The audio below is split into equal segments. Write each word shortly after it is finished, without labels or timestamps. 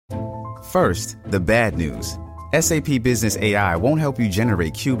First, the bad news. SAP Business AI won't help you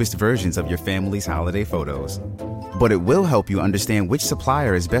generate cubist versions of your family's holiday photos. But it will help you understand which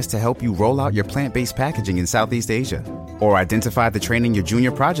supplier is best to help you roll out your plant-based packaging in Southeast Asia, or identify the training your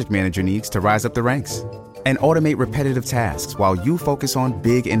junior project manager needs to rise up the ranks, and automate repetitive tasks while you focus on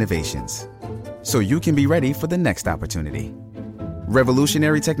big innovations, so you can be ready for the next opportunity.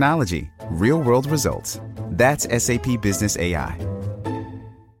 Revolutionary technology, real-world results. That's SAP Business AI.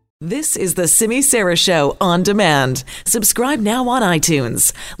 This is the Simi Sara Show on demand. Subscribe now on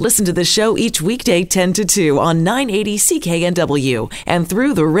iTunes. Listen to the show each weekday 10 to 2 on 980 CKNW and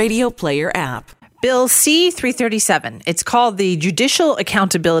through the Radio Player app. Bill C-337. It's called the Judicial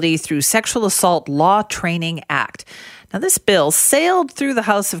Accountability Through Sexual Assault Law Training Act. Now, this bill sailed through the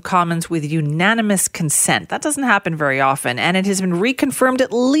House of Commons with unanimous consent. That doesn't happen very often, and it has been reconfirmed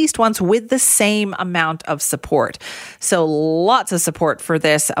at least once with the same amount of support. So lots of support for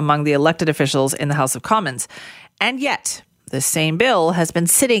this among the elected officials in the House of Commons. And yet, the same bill has been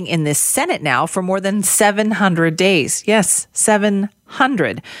sitting in the Senate now for more than 700 days. Yes,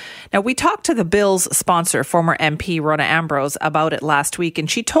 700. Now, we talked to the bill's sponsor, former MP Rona Ambrose, about it last week,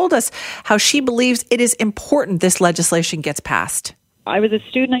 and she told us how she believes it is important this legislation gets passed. I was a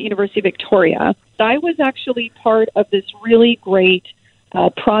student at University of Victoria. I was actually part of this really great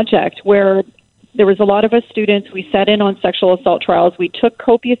project where there was a lot of us students. We sat in on sexual assault trials. We took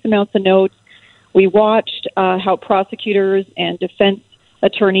copious amounts of notes. We watched how prosecutors and defense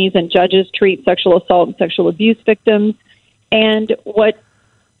attorneys and judges treat sexual assault and sexual abuse victims. And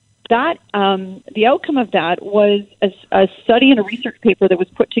the outcome of that was a study and a research paper that was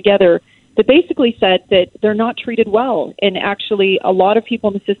put together that basically said that they're not treated well. And actually, a lot of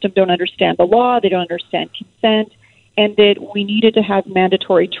people in the system don't understand the law, they don't understand consent, and that we needed to have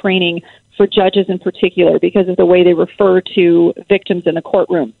mandatory training for judges in particular because of the way they refer to victims in the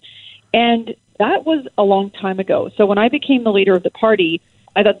courtroom. And that was a long time ago. So when I became the leader of the party,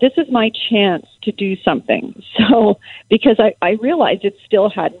 I thought this is my chance to do something. So because I realized it still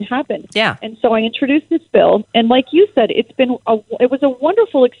hadn't happened. Yeah. And so I introduced this bill. And like you said, it was a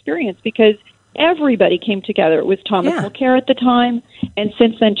wonderful experience because everybody came together. It was Thomas Mulcair at the time. And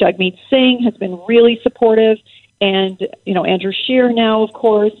since then, Jagmeet Singh has been really supportive. And, Andrew Scheer now, of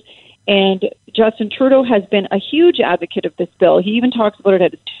course. And Justin Trudeau has been a huge advocate of this bill. He even talks about it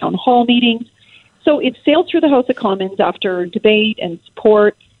at his town hall meetings. So it sailed through the House of Commons after debate and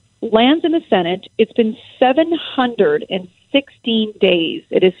support, lands in the Senate. It's been 716 days.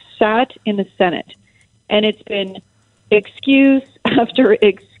 It has sat in the Senate, and it's been excuse after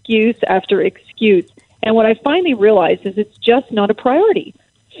excuse after excuse. And what I finally realized is it's just not a priority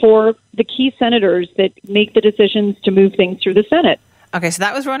for the key senators that make the decisions to move things through the Senate. Okay, so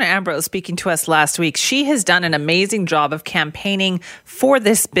that was Rona Ambrose speaking to us last week. She has done an amazing job of campaigning for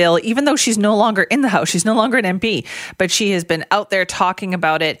this bill, even though she's no longer in the House. She's no longer an MP, but she has been out there talking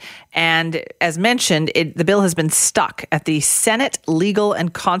about it. And as mentioned, the bill has been stuck at the Senate Legal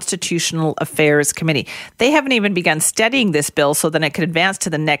and Constitutional Affairs Committee. They haven't even begun studying this bill so that it could advance to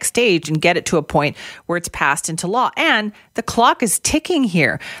the next stage and get it to a point where it's passed into law. And the clock is ticking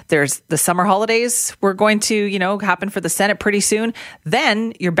here. There's the summer holidays were going to, happen for the Senate pretty soon.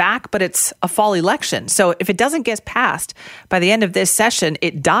 Then you're back, but it's a fall election. So if it doesn't get passed by the end of this session,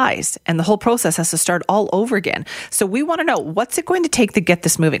 it dies and the whole process has to start all over again. So we want to know, what's it going to take to get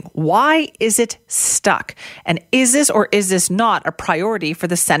this moving? Why is it stuck? And is this or is this not a priority for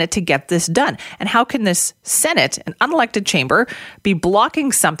the Senate to get this done? And how can this Senate, an unelected chamber, be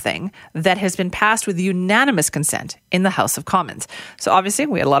blocking something that has been passed with unanimous consent in the House of Commons? So obviously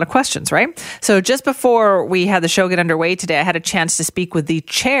we had a lot of questions, right? So just before we had the show get underway today, I had a chance to speak with the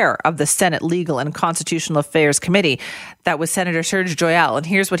chair of the Senate Legal and Constitutional Affairs Committee. That was Senator Serge Joyal, and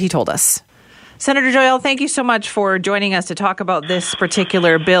here's what he told us. Senator Joyal, thank you so much for joining us to talk about this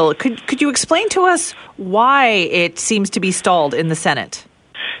particular bill. Could you explain to us why it seems to be stalled in the Senate?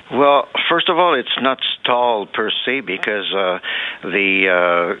 Well, first of all, it's not stalled per se because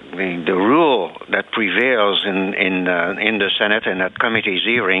the rule that prevails in the Senate and at committee's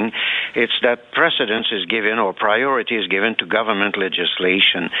hearing, it's that precedence is given or priority is given to government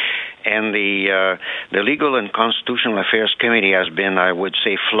legislation. And the Legal and Constitutional Affairs Committee has been, I would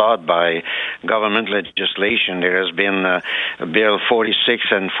say, flawed by government legislation. There has been Bill 46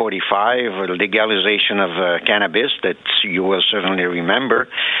 and 45, legalization of cannabis, that you will certainly remember.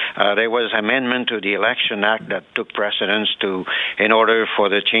 There was amendment to the Election Act that took precedence in order for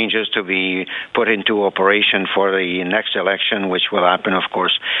the changes to be put into operation for the next election, which will happen, of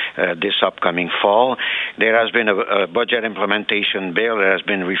course, this upcoming fall. There has been a budget implementation bill that has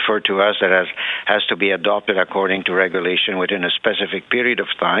been referred to us that has to be adopted according to regulation within a specific period of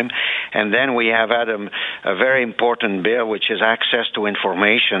time. And then we have had a very important bill, which is Access to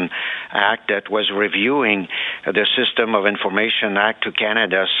Information Act, that was reviewing the System of Information Act to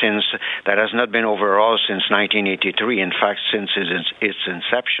Canada that has not been overhauled since 1983, in fact, since its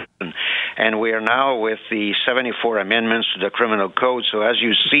inception. And we are now with the 74 amendments to the Criminal Code. So as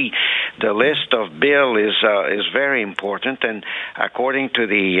you see, the list of bill is very important, and according to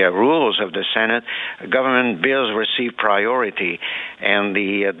the rules of the Senate, government bills receive priority. And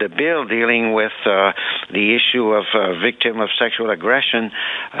the bill dealing with the issue of victim of sexual aggression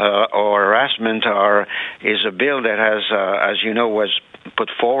or harassment is a bill that has, as you know, was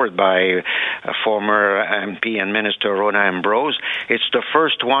put forward by former MP and Minister Rona Ambrose. It's the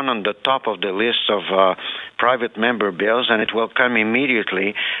first one on the top of the list of private member bills, and it will come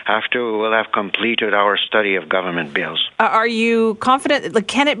immediately after we will have completed our study of government bills. Are you confident?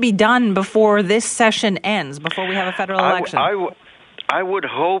 Can it be done before this session ends, before we have a federal election? I would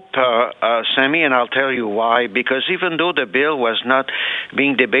hope, Sammy, and I'll tell you why, because even though the bill was not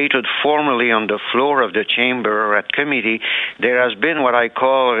being debated formally on the floor of the chamber or at committee, there has been what I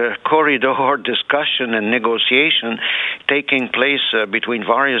call a corridor discussion and negotiation taking place between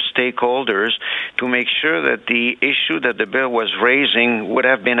various stakeholders to make sure that the issue that the bill was raising would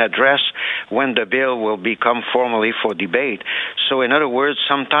have been addressed when the bill will become formally for debate. So in other words,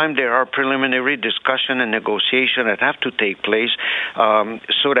 sometimes there are preliminary discussion and negotiation that have to take place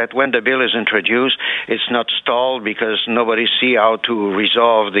so that when the bill is introduced, it's not stalled because nobody see how to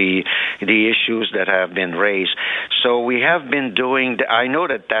resolve the issues that have been raised. So we have been doing, I know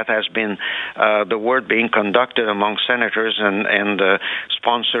that has been the work being conducted among senators and the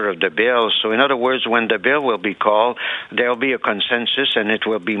sponsor of the bill. So in other words, when the bill will be called, there will be a consensus and it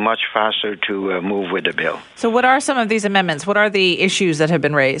will be much faster to move with the bill. So what are some of these amendments? What are the issues that have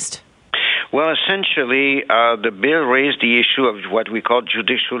been raised? Well, essentially, the bill raised the issue of what we call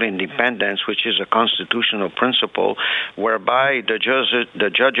judicial independence, which is a constitutional principle whereby the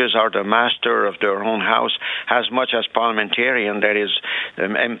judges are the master of their own house as much as parliamentarians, that is,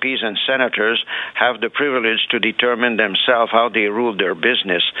 MPs and senators, have the privilege to determine themselves how they rule their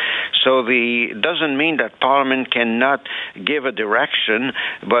business. So doesn't mean that Parliament cannot give a direction,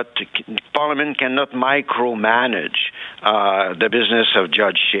 but Parliament cannot micromanage the business of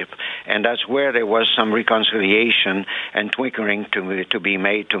judgeship. And that's where there was some reconciliation and tweaking to be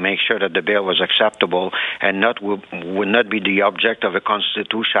made to make sure that the bill was acceptable and would not be the object of a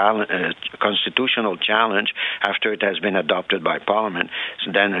constitutional challenge after it has been adopted by Parliament.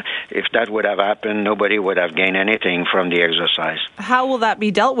 So then, if that would have happened, nobody would have gained anything from the exercise. How will that be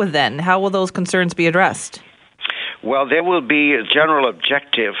dealt with then? How will those concerns be addressed? Well, there will be a general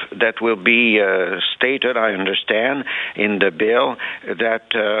objective that will be stated, I understand, in the bill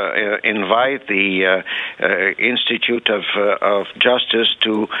that invite the Institute of Justice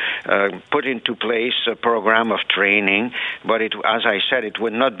to put into place a program of training. But as I said, it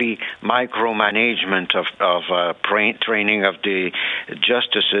would not be micromanagement of training of the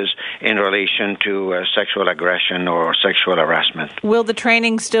justices in relation to sexual aggression or sexual harassment. Will the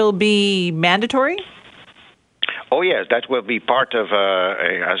training still be mandatory? Oh, yes, that will be part of,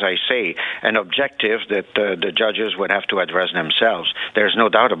 as I say, an objective that the judges would have to address themselves. There's no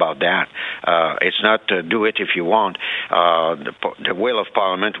doubt about that. It's not do it if you want. The will of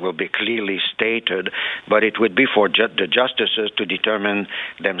Parliament will be clearly stated, but it would be for the justices to determine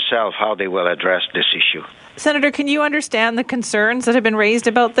themselves how they will address this issue. Senator, can you understand the concerns that have been raised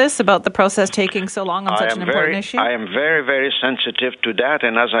about this, about the process taking so long on such an important issue? I am very, very sensitive to that,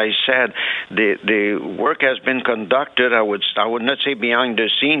 and as I said, the work has been conducted, I would not say behind the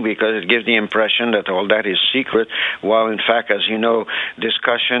scene, because it gives the impression that all that is secret, while in fact, as you know,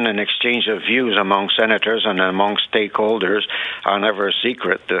 discussion and exchange of views among senators and among stakeholders are never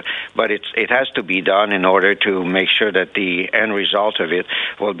secret. But it has to be done in order to make sure that the end result of it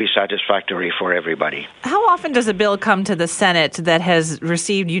will be satisfactory for everybody. How often does a bill come to the Senate that has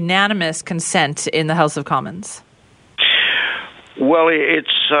received unanimous consent in the House of Commons? Well,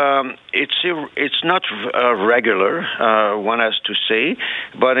 it's not regular, one has to say,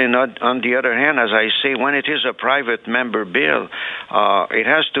 but on the other hand, as I say, when it is a private member bill, it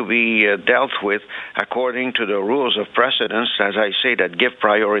has to be dealt with according to the rules of precedence, as I say, that give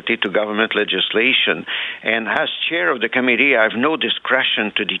priority to government legislation. And as chair of the committee, I have no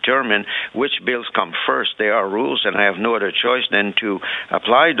discretion to determine which bills come first. There are rules, and I have no other choice than to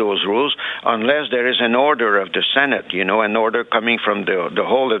apply those rules unless there is an order of the Senate, an order coming from the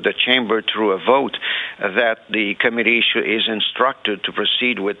whole of the chamber through a vote that the committee is instructed to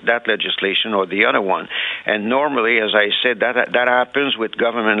proceed with that legislation or the other one. And normally, as I said, that happens with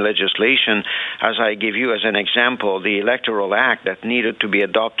government legislation. As I give you as an example, the Electoral Act that needed to be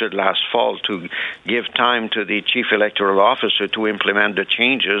adopted last fall to give time to the Chief Electoral Officer to implement the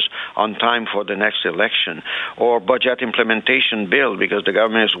changes on time for the next election, or budget implementation bill because the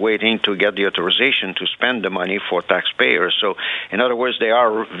government is waiting to get the authorization to spend the money for taxpayers. So, in other words, there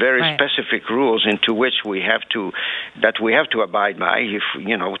are very specific rules into which we have to abide by, if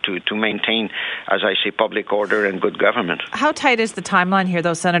to maintain, as I say, public order and good government. How tight is the timeline here,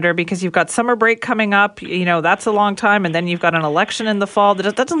 though, Senator? Because you've got summer break coming up. That's a long time, and then you've got an election in the fall.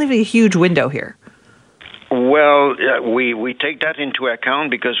 That doesn't leave a huge window here. Well, we take that into account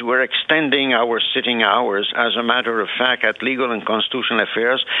because we're extending our sitting hours. As a matter of fact, at Legal and Constitutional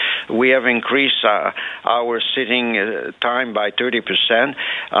Affairs, we have increased our sitting time by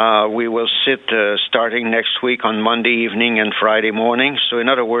 30%. We will sit starting next week on Monday evening and Friday morning. So in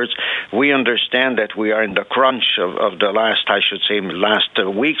other words, we understand that we are in the crunch of the last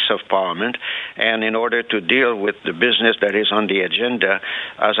weeks of Parliament. And in order to deal with the business that is on the agenda,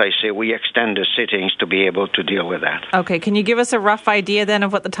 as I say, we extend the sittings to be able to deal with that. Okay, can you give us a rough idea then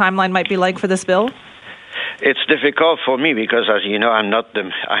of what the timeline might be like for this bill? It's difficult for me because, as you know, I am not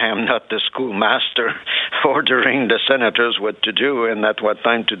the schoolmaster ordering the senators what to do and at what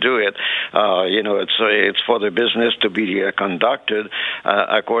time to do it. It's for the business to be conducted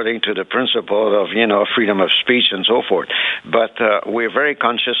according to the principle of freedom of speech and so forth. But we're very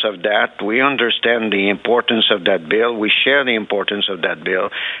conscious of that. We understand the importance of that bill. We share the importance of that bill,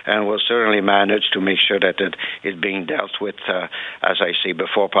 and we'll certainly manage to make sure that it is being dealt with, as I say,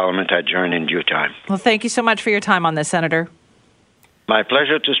 before Parliament adjourn in due time. Well, thank you so much for your time on this, Senator. My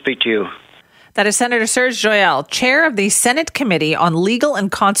pleasure to speak to you. That is Senator Serge Joyal, chair of the Senate Committee on Legal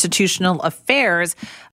and Constitutional Affairs.